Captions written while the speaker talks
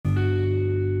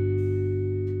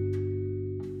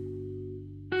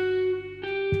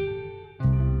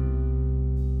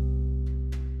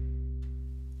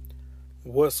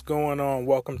What's going on?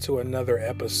 Welcome to another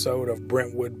episode of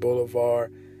Brentwood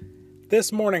Boulevard.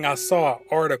 This morning I saw an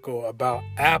article about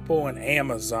Apple and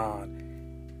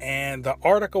Amazon, and the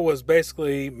article was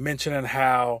basically mentioning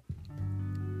how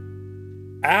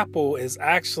Apple is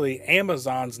actually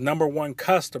Amazon's number one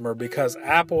customer because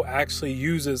Apple actually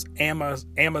uses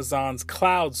Amazon's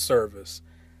cloud service.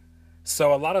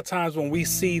 So a lot of times when we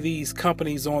see these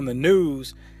companies on the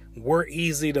news, we're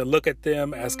easy to look at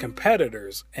them as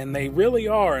competitors, and they really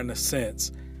are in a sense.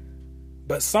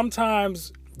 But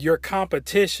sometimes your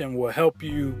competition will help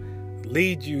you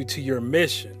lead you to your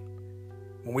mission.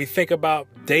 When we think about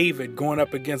David going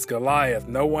up against Goliath,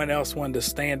 no one else wanted to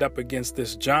stand up against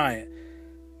this giant.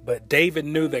 But David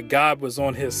knew that God was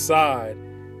on his side,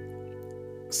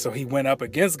 so he went up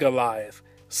against Goliath.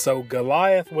 So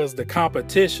Goliath was the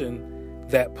competition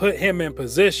that put him in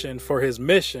position for his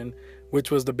mission, which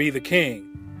was to be the king.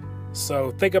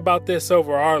 So think about this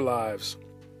over our lives.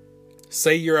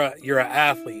 Say you're an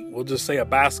athlete. We'll just say a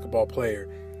basketball player.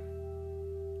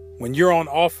 When you're on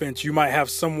offense, you might have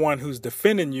someone who's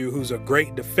defending you, who's a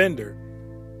great defender,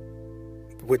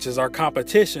 which is our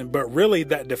competition. But really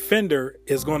that defender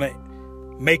is going to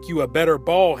make you a better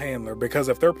ball handler, because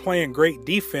if they're playing great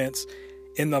defense,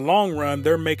 in the long run,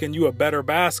 they're making you a better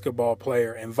basketball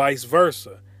player, and vice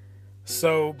versa.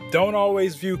 So don't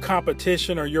always view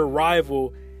competition or your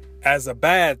rival as a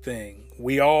bad thing.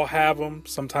 We all have them.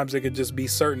 Sometimes it could just be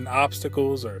certain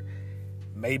obstacles, or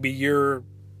maybe you're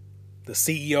the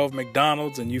CEO of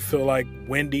McDonald's and you feel like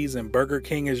Wendy's and Burger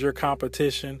King is your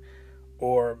competition,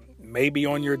 or maybe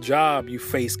on your job you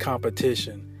face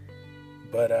competition.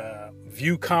 But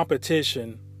view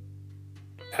competition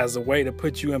as a way to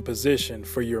put you in position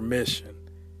for your mission,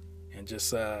 and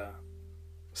just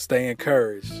stay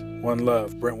encouraged. One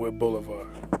love, Brentwood Boulevard.